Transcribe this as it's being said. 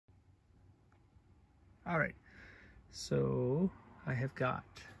All right, so I have got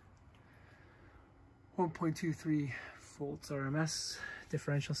 1.23 volts RMS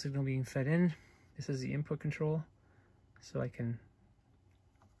differential signal being fed in. This is the input control, so I can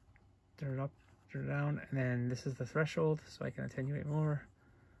turn it up, turn it down, and then this is the threshold, so I can attenuate more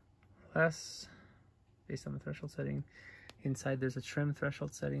or less based on the threshold setting. Inside there's a trim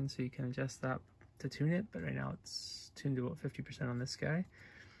threshold setting, so you can adjust that to tune it, but right now it's tuned to about 50% on this guy.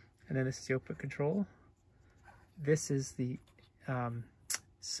 And then this is the output control. This is the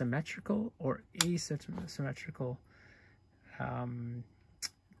symmetrical or asymmetrical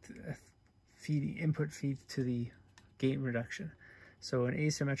input feed to the gain reduction. So in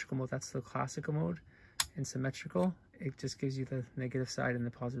asymmetrical mode, that's the classical mode. In symmetrical, it just gives you the negative side and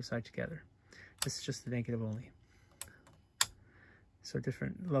the positive side together. This is just the negative only. So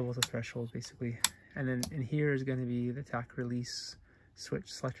different levels of thresholds basically. And then in here is going to be the tack release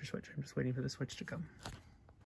switch, selector switch. I'm just waiting for the switch to come.